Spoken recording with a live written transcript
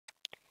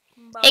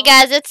Hey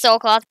guys, it's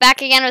Soulcloth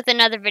back again with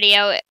another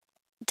video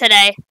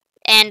today,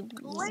 and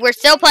we're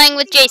still playing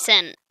with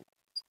Jason.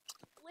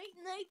 Late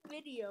night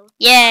video.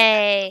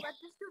 Yay! Let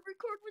this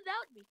record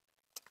without me.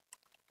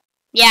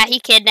 Yeah, he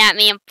kidnapped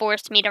me and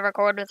forced me to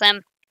record with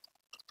him.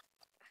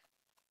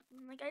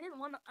 Like I didn't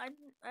want to.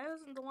 I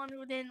wasn't the one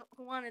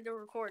who wanted to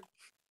record.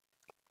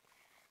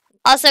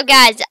 Also,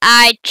 guys,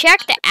 I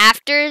checked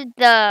after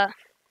the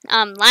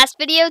last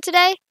video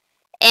today,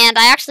 and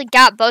I actually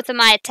got both of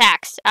my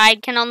attacks. I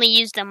can only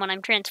use them when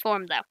I'm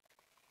transformed, though.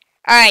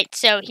 Alright,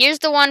 so here's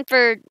the one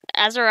for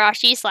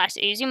Azarashi /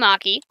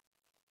 Uzumaki.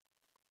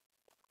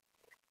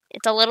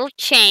 It's a little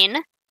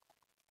chain.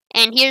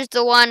 And here's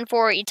the one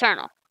for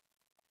Eternal.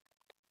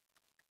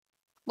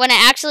 When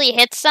it actually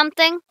hits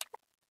something,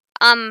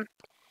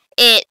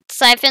 it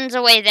siphons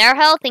away their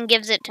health and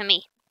gives it to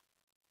me.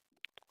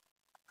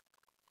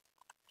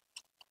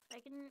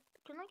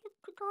 Can I get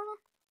Katana?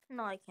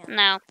 No, I can't.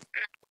 No.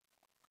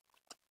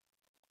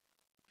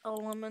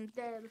 Oh, I'm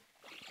dead.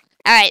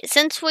 Alright,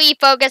 since we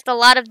focused a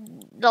lot of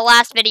the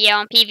last video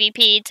on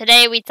PvP,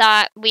 today we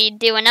thought we'd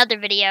do another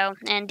video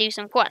and do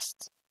some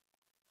quests.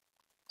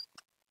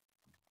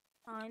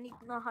 I need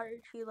a higher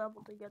key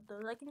level to get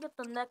those. I can get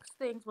the next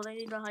things, but I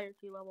need a higher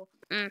key level.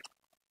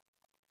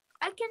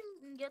 I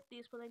can get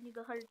these, but I need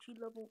a higher key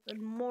level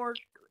and more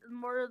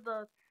of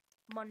the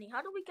money.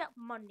 How do we get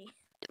money?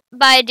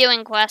 By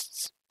doing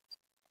quests.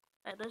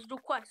 Alright, let's do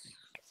quests.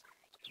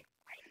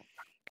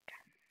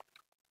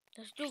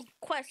 Let's do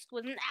quests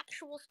with an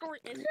actual story.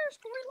 Is there a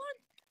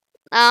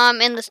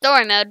storyline? In the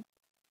story mode.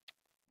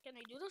 Can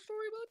I do the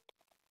story mode?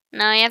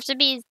 No, you have to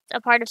be a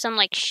part of some,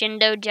 like,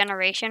 Shindo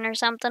generation or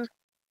something.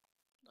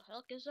 The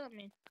hell does that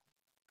mean?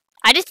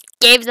 I just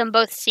gave them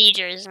both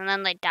seizures, and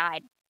then they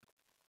died.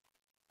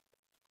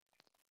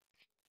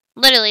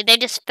 Literally, they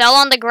just fell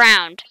on the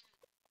ground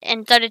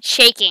and started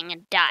shaking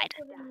and died.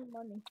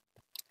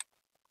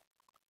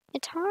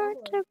 It's hard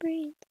to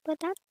breathe, but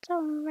that's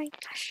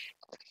alright.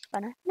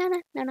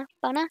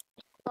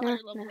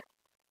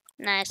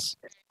 Nice.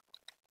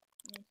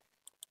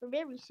 We're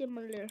very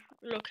similar.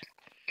 Look,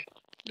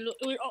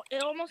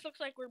 it almost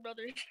looks like we're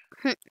brothers.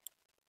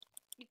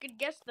 You could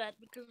guess that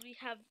because we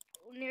have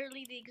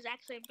nearly the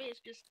exact same face,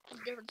 just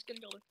different skin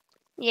color.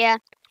 Yeah,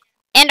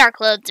 and our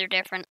clothes are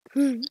different.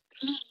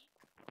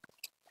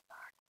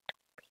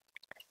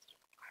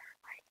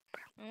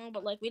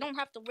 But like we don't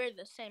have to wear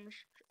the same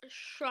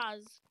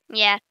straws.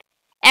 Yeah.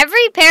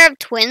 Every pair of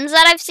twins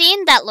that I've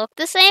seen that look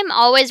the same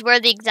always wear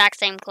the exact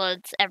same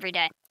clothes every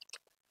day.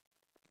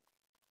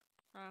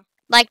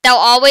 Like, they'll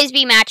always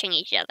be matching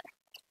each other.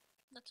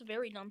 That's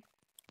very dumb.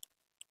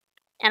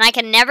 And I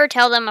can never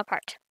tell them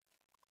apart.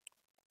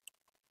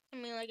 I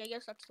mean, like, I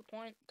guess that's the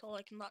point, until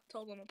I cannot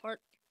tell them apart.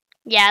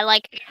 Yeah,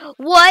 like,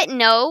 what?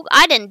 No,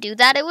 I didn't do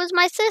that. It was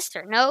my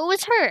sister. No, it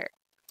was her.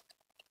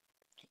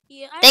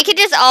 Yeah, they could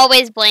just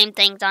always blame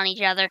things on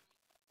each other.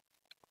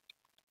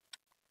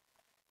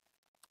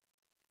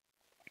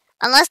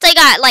 Unless they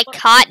got, like,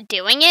 caught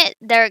doing it,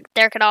 there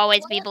could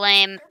always be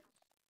blame.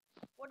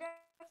 What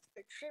if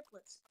they're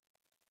triplets?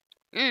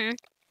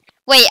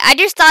 Wait, I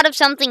just thought of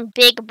something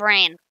big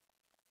brain.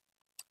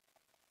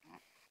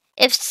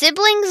 If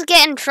siblings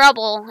get in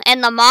trouble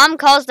and the mom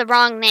calls the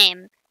wrong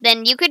name,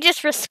 then you could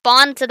just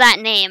respond to that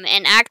name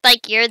and act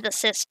like you're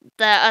the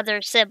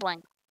other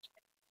sibling.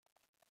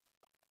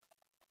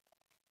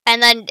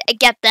 And then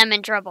get them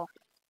in trouble.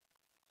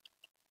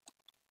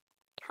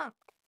 Huh.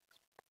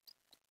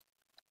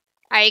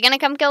 Are you gonna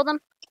come kill them?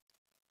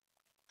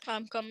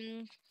 I'm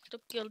coming to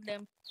kill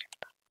them.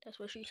 That's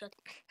what she said.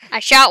 I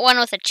shot one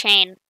with a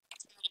chain.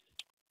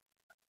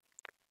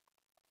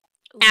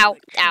 Ooh, ow,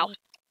 ow.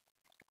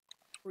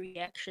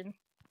 Reaction.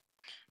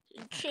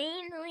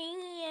 Chain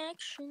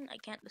reaction. I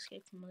can't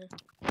escape from there.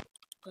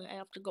 But I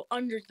have to go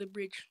under the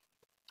bridge.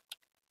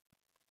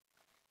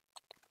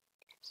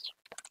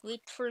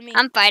 Wait for me.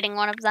 I'm fighting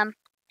one of them.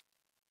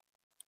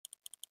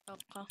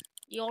 Okay.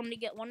 You only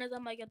get one of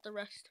them, I get the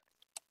rest.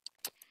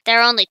 There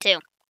are only two.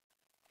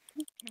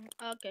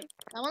 Okay.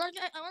 I wanna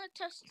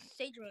test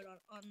Sage mode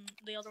on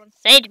the other one.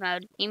 Sage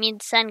mode? You mean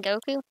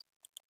Sengoku?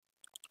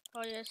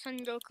 Oh yeah,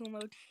 Sengoku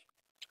mode.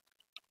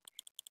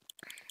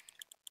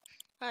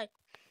 Hi.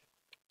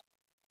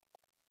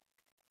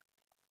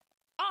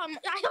 Oh,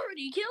 I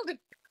already killed him.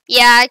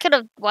 Yeah, I could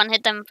have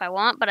one-hit them if I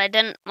want, but I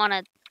didn't want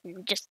to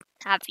just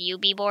have you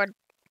be bored.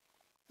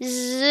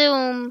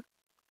 Zoom.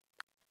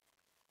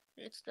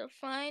 It's the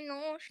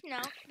final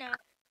now.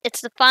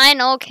 It's the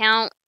final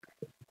count.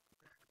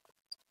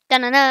 Da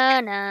na na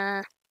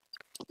na.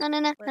 Na na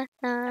na na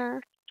na.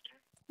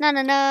 Na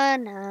na na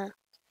na.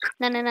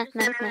 Na na na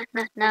na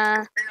na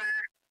na.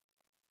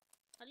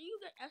 How do you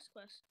get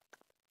S-Quest?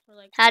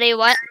 Like, how do you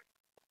what?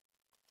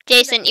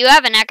 Jason, you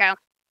have an echo.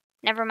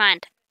 Never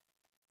mind.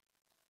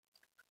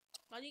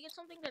 How do you get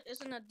something that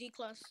isn't a D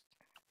class?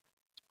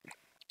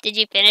 Did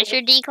you finish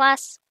your D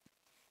class?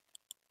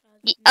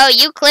 Oh,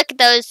 you click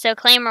those to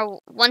claim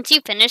once you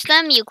finish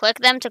them, you click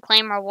them to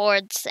claim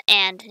rewards,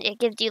 and it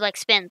gives you like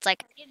spins.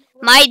 Like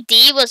my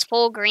D was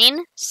full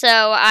green,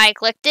 so I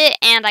clicked it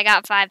and I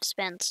got 5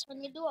 spins.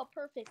 When you do a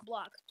perfect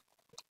block.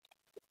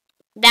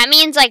 That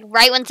means like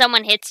right when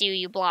someone hits you,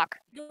 you block.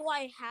 Do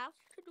I have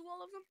to do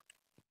all of them?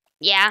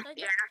 Yeah.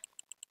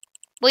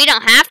 Well, you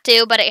don't have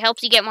to, but it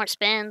helps you get more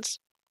spins.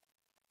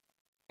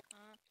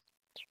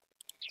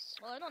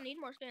 Well, I don't need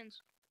more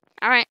spins.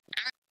 Alright.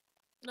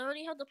 I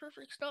already have the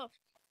perfect stuff.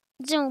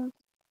 Zoom.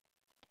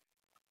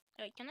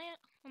 Hey, can I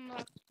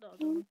unlock the other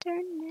one?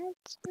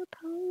 Internet's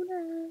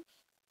supporter.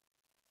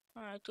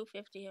 Alright,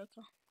 250,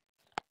 okay.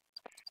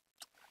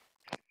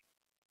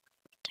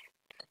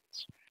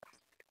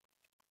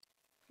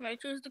 Right,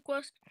 choose the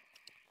quest.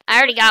 I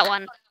already got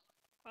one.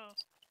 Oh.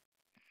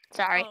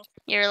 Sorry, Oh.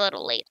 you're a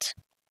little late.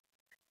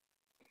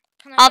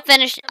 Can I I'll get-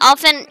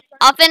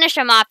 finish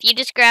them off. You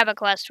just grab a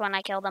quest when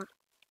I kill them.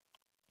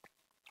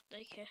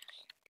 Okay.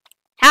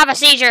 Have a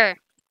seizure.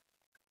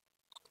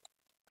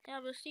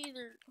 Have a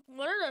Caesar.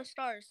 What are the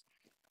stars?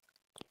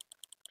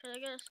 Should I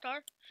get a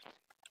star?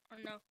 Or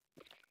no?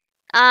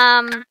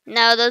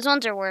 No, those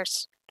ones are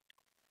worse.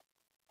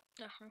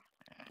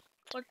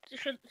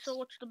 So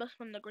what's the best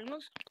one? The green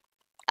ones?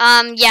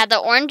 Yeah, the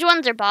orange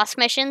ones are boss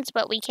missions,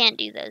 but we can't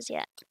do those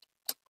yet.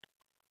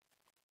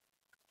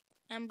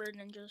 Ember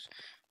ninjas.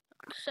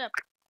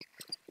 Except.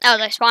 Oh,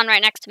 they spawn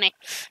right next to me.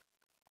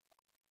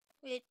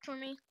 Wait for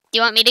me. Do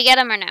you want me to get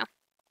them or no?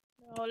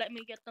 No, let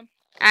me get them.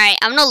 Alright,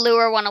 I'm gonna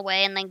lure one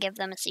away and then give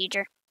them a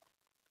seizure.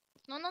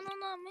 No. Let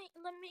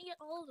me get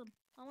all of them.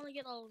 I want to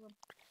get all of them.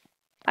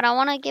 But I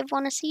want to give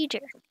one a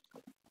seizure.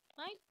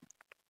 Right?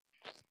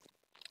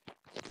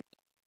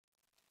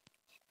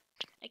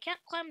 I can't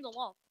climb the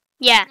wall.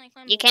 Yeah, Can I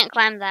climb you the can't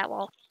climb that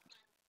wall.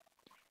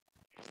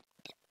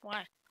 wall?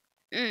 Why?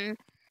 Can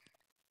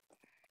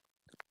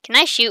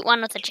I shoot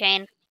one with a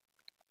chain?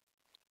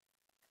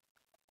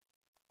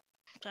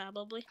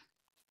 Probably.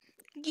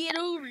 Get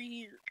over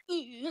here.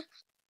 Ugh.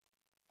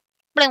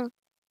 Boom.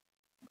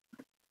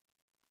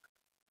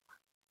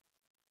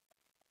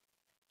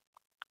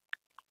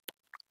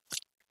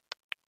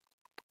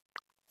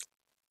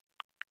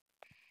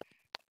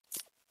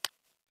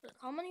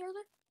 How many are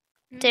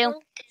there? 2.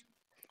 Total?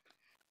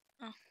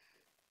 Oh.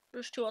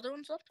 There's 2 other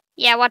ones left?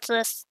 Yeah, watch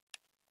this.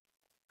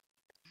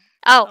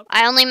 Oh, Okay.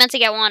 I only meant to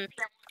get one.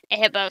 It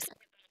hit both.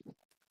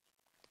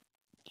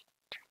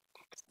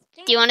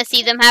 Do you want to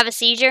see them have a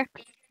seizure?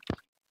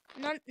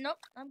 Nope,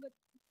 I'm good.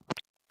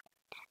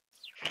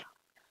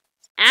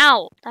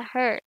 Ow, that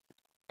hurt.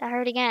 That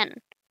hurt again.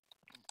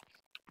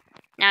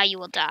 Now you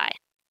will die.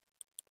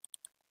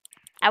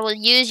 I will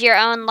use your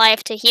own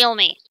life to heal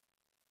me.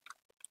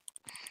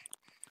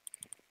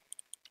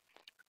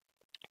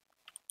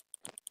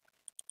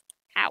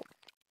 Ow.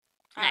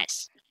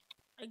 Nice.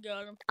 I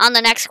got him. On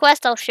the next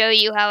quest, I'll show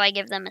you how I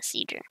give them a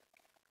seizure.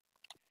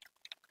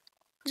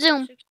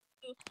 Zoom.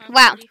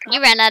 Wow,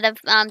 you ran out of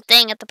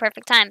thing at the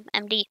perfect time.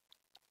 MD.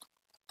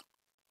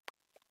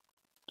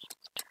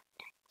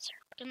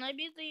 Can I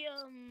be the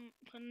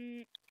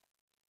can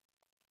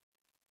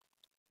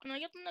I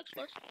get the next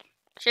quest?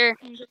 Sure.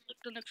 Can I get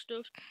the next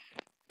stove?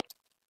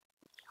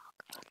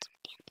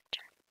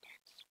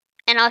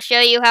 And I'll show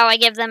you how I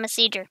give them a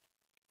seizure.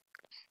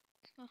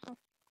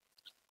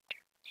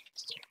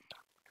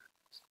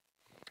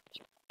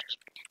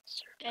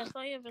 Yeah, if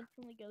I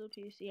eventually get a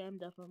PC, I'm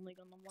definitely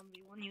gonna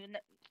 1v1 you.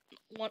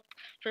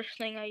 First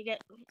thing I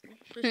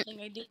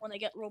do when I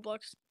get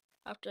Roblox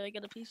after I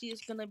get a PC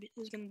is gonna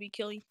be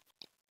kill you.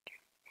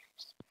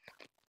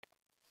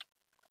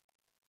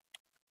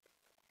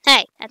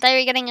 Hey, I thought you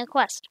were getting a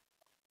quest.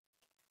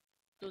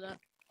 Do that.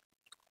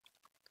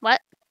 What?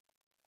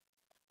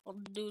 I'll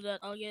do that.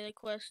 I'll get a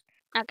quest.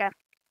 Okay.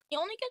 You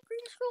only get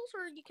green scrolls,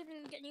 or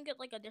you get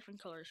like a different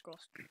color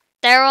scrolls?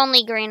 They're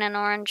only green and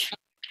orange.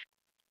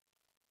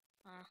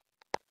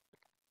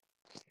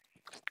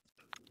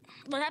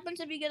 What happens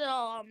if you get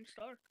a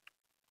star?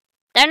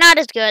 They're not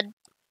as good.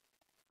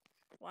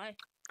 Why?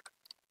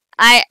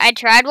 I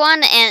tried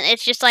one and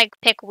it's just like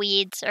pick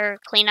weeds or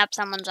clean up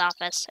someone's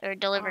office or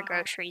deliver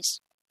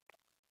groceries.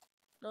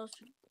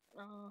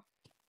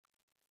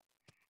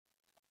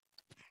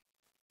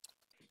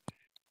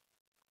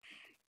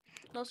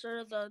 Those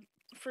are the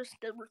first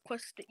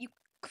requests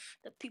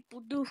that people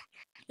do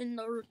in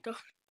Naruto.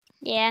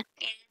 Yeah.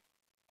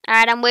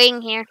 Alright, I'm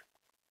waiting here.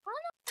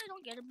 I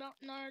don't get about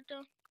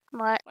Naruto.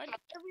 What? Why does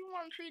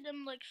everyone treat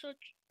him like such?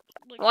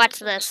 Watch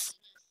this.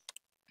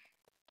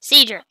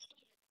 Seizure.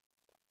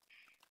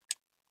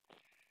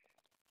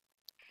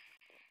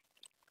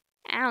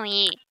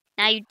 Owie.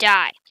 Now you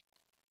die.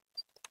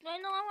 I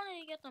know, I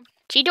wanted to get them.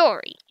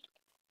 Chidori.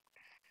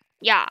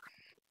 Yeah.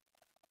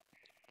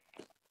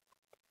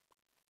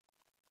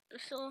 They're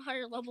still a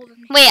higher level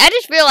than me. Wait, I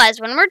just realized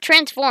when we're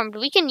transformed,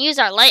 we can use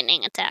our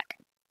lightning attack.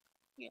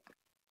 Yeah.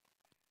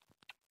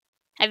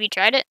 Have you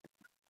tried it?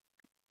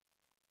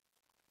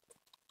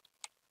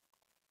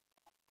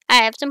 I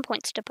have some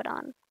points to put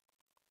on.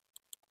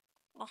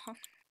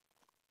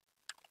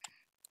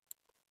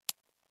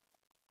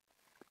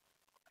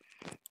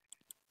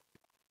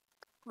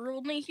 We're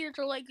only here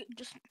to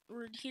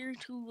we're here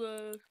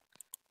to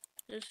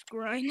just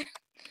grind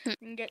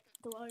and get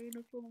to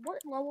iron.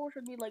 What level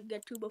should we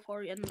get to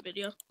before we end the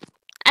video?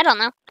 I don't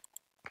know.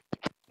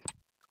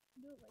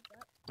 Do it like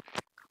that.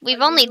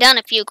 We've only done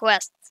a few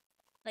quests.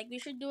 We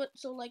should do it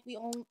so we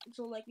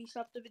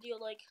stop the video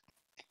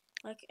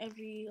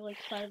every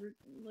 5 or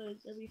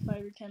every 5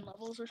 or 10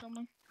 levels or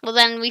something. Well,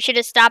 then we should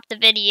have stopped the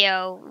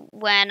video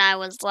when I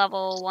was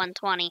level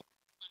 120.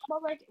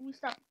 Well, we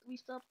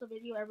stop the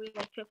video every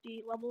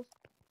 50 levels.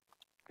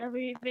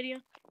 Every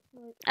video.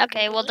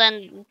 Okay, well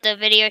then the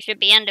video should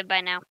be ended by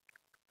now.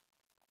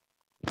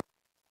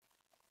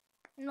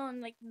 No,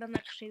 in the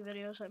next 2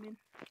 videos, I mean.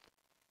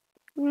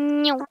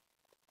 No.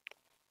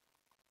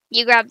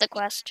 You grab the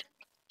quest.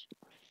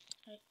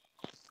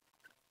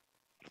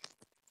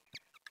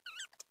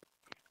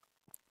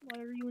 Why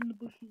are you in the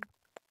bushes?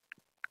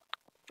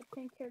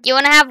 You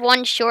want to have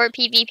one short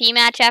PvP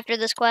match after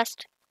this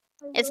quest?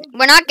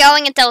 We're not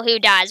going until who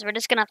dies. We're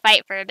just going to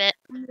fight for a bit.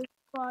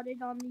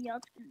 Spotted on the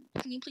outskirts.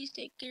 Can you please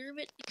take care of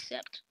it?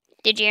 Accept.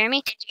 Did you hear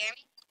me?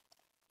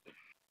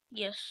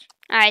 Yes.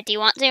 Alright, do you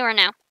want to or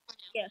no?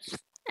 Yes.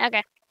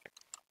 Okay.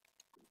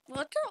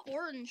 What's an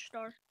orange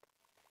star?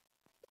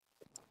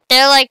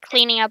 They're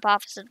cleaning up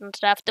offices and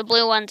stuff. The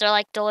blue ones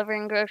are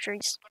delivering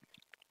groceries.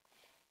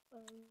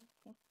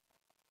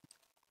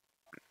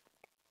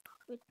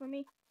 Wait for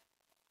me.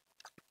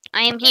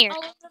 I am here.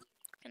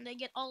 Can they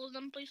get all of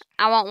them, please?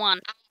 I want one.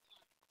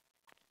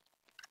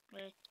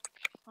 Wait.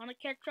 I want to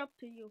catch up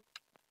to you.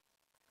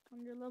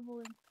 On your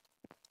leveling.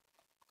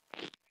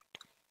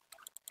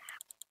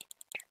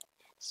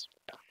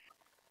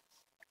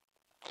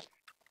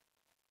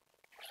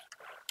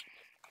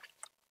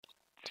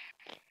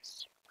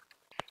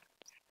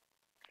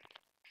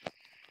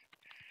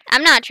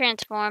 I'm not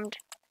transformed.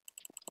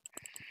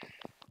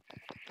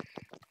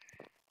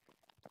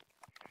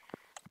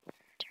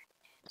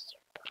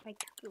 I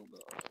killed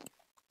it.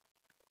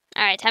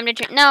 Alright, time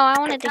to No, I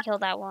wanted to kill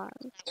that one.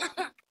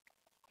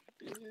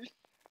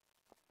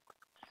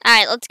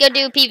 Alright, let's go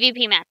do a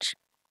PvP match.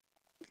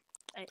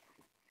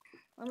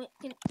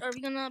 Are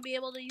we gonna be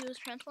able to use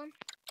transform?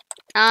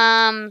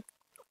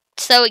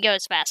 So it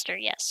goes faster,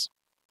 yes.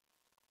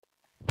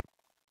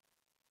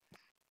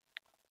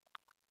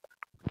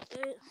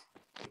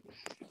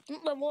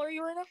 What level are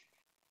you right now?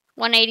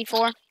 184.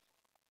 Higher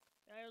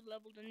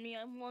level than me.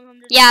 I'm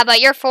 100. Yeah, but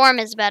your form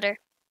is better.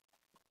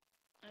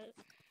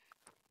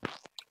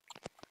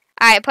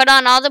 Alright, put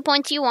on all the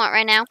points you want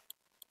right now.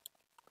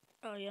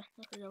 Oh yeah,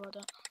 I forgot about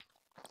that.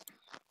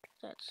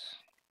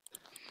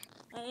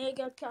 I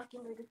got a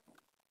calculator.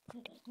 I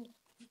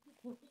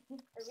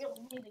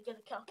really need to get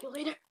a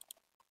calculator.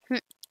 I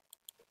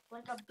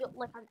built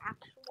an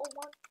actual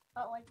one,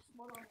 not one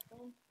on the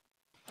phone.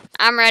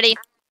 I'm ready.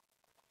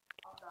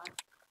 Oh god.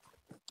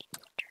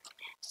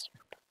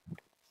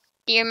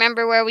 Do you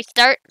remember where we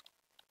start?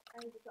 I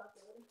need a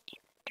calculator.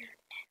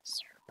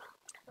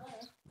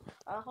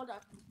 Hold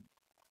on.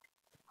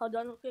 Hold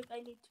on real quick.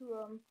 I need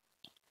to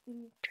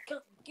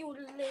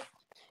calculate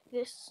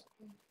this.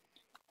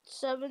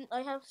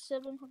 I have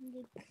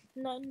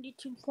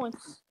 792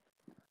 points.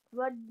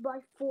 Divided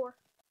by 4.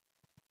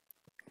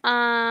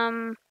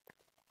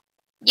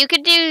 You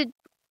could do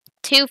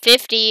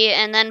 250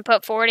 and then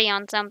put 40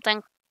 on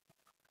something.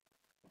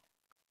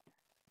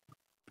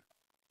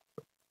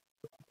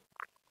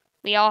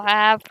 We all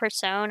have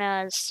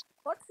personas.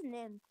 What's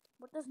nin?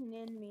 What does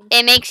nin mean?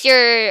 It makes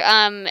your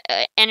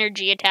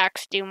energy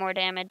attacks do more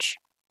damage.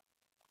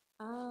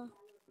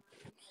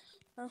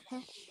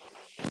 Okay.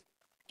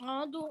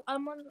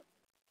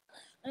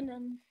 And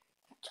then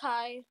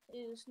Chai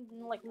is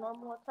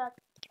normal attack.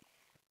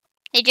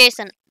 Hey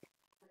Jason.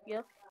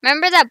 Yeah.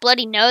 Remember that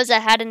bloody nose I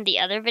had in the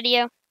other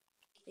video?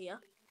 Yeah.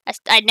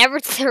 I never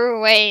threw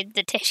away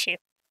the tissue.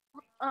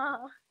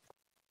 Why?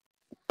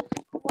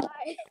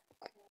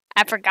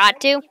 I forgot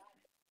to.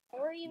 Why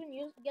were you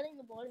even getting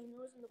the bloody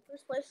nose in the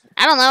first place?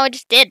 I don't know, I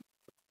just did.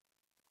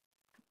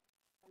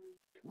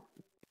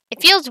 It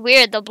feels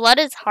weird, the blood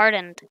is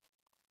hardened.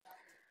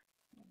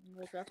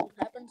 That's what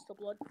happens to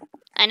blood.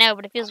 I know,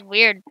 but it feels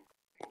weird.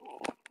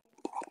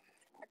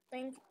 I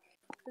think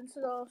since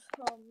the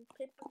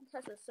paper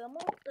has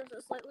there's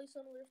a slightly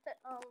similar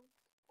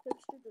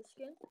texture to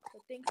skin. I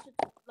think it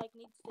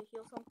needs to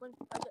heal something.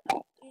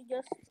 I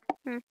guess.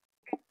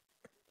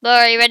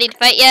 Laura, are you ready to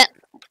fight yet?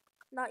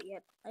 Not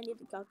yet. I need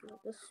to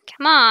calculate this.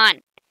 Come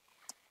on.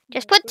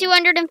 Just put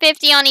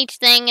 250 on each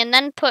thing and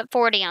then put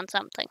 40 on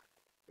something.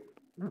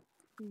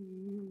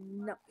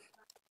 No.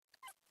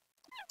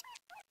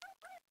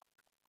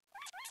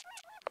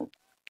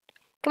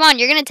 Come on,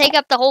 you're going to take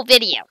up the whole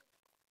video.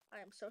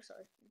 I am so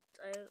sorry.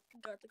 I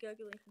got the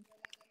calculation.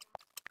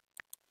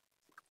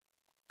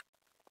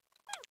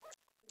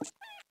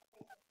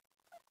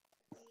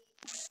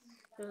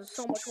 There's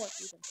so much more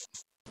even.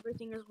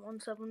 Everything is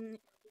 170.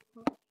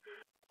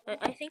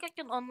 I think I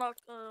can unlock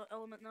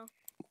element now.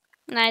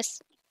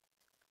 Nice.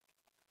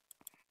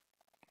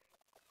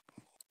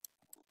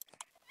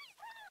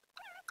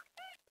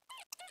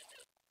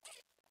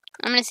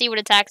 I'm going to see what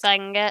attacks I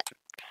can get.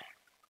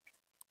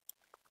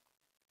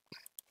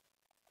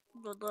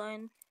 Hold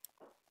on.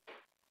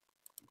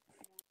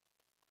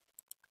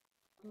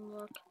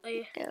 Look,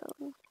 I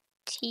Go.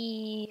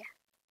 T.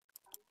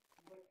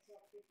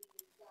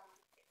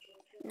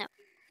 No.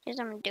 Here's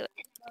how I'm gonna do it.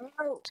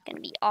 It's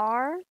gonna be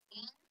R.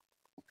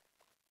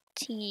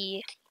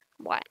 T.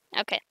 Y.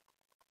 Okay.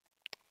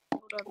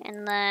 hold on.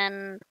 And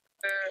then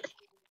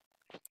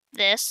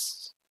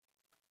this.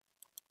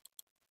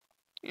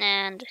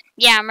 And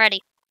yeah, I'm ready.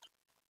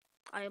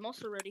 I am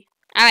also ready.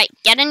 Alright,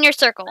 get in your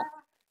circle.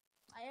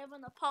 I have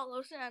an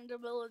Apollo sand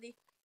ability.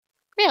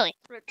 Really?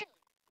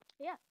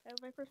 Yeah, that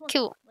was my first one.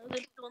 Cool. I was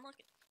able to unlock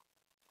it.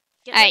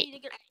 Get Alright. ready to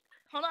get.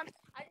 Hold on.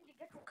 I need to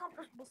get to a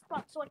comfortable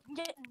spot so I can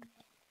get in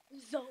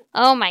the zone.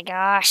 Oh my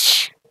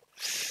gosh.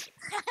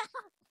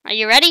 Are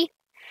you ready?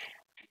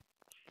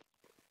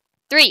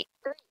 3,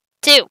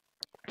 2,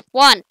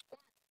 1,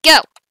 go.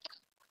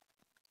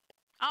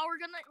 Oh,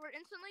 we're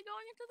instantly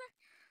going into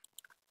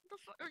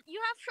you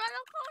have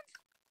shadow cones?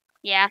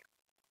 Yeah.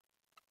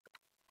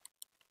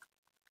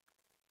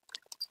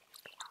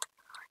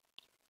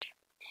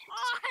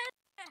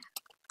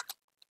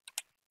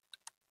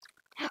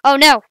 Oh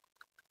no.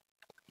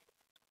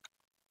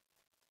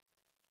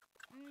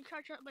 Let me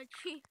charge up my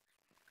chi.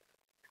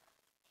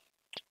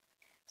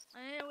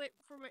 I need to wait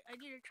for I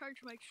need to charge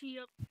my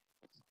chi up.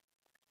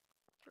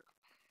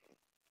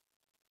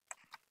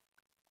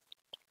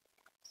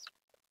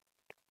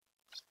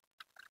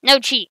 No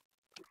cheat.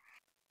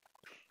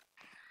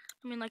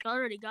 I mean, like, I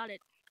already got it.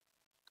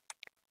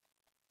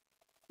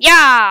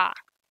 Yeah.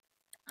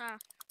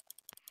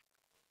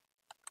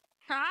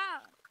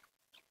 Ha!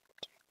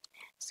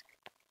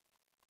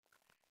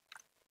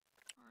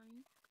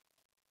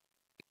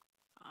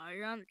 Oh,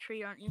 you're on the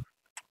tree, aren't you?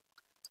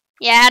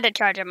 Yeah, I had to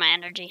charge up my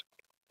energy.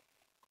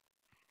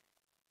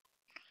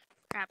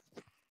 Crap.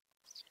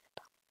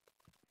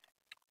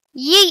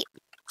 Yeet.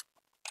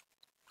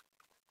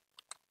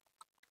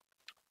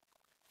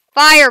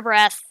 Fire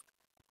breath.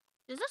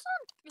 Is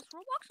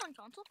Roblox on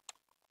console?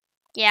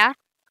 Yeah.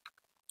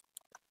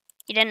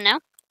 You didn't know?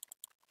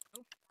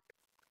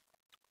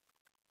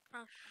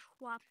 Oh,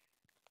 swap.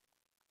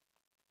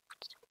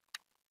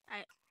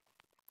 Alright.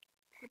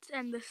 Let's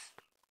end this.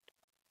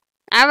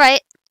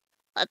 Alright.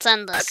 Let's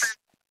end this.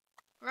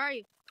 Where are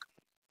you?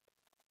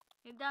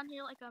 You're down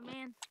here like a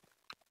man.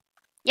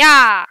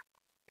 Yeah.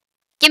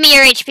 Give me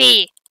your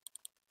HP.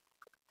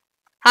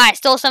 Hi, I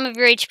stole some of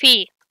your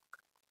HP.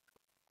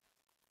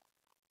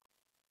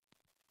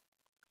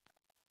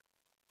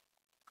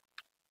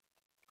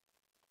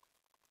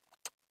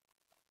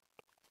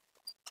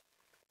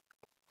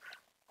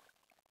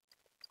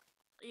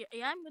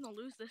 Yeah, I'm gonna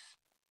lose this.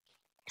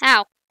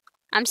 How?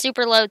 I'm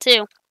super low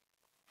too.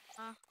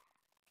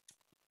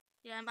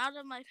 Yeah, I'm out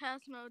of my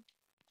pass mode.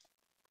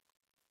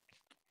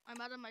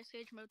 I'm out of my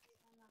stage mode.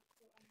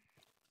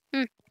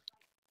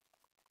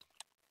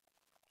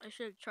 I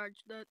should have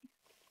charged that.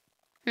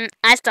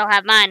 I still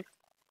have mine.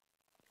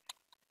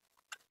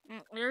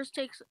 Yours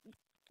takes.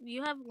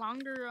 You have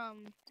longer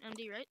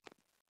MD, right?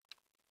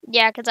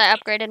 Yeah, because I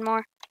upgraded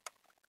more.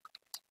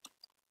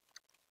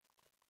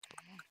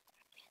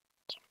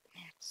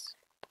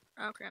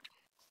 Oh crap.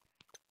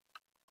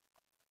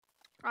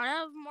 I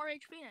have more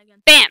HP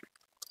again. Bam!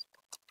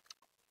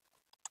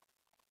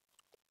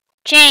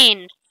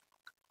 Chain.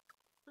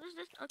 What is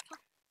this?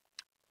 Okay.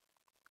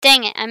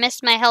 Dang it, I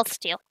missed my health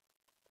steal.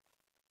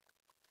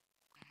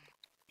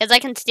 Because I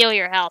can steal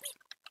your health.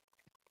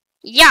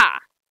 Yeah!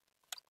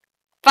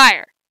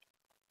 Fire.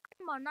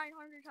 Come on,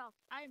 900 health.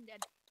 I am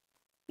dead.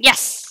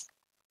 Yes!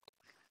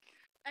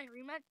 I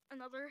remet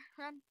another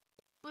run.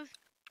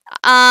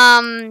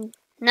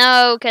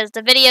 No, because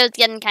the video's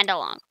getting kind of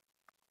long.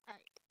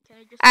 Can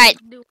I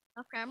just do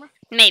off camera?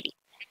 Maybe.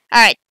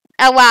 Alright.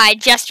 Oh wow, I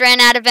just ran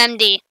out of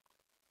MD.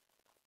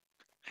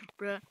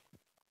 Bruh.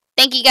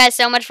 Thank you guys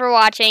so much for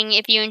watching.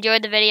 If you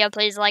enjoyed the video,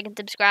 please like and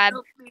subscribe.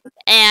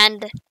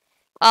 And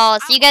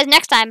I'll see you guys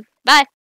next time. Bye.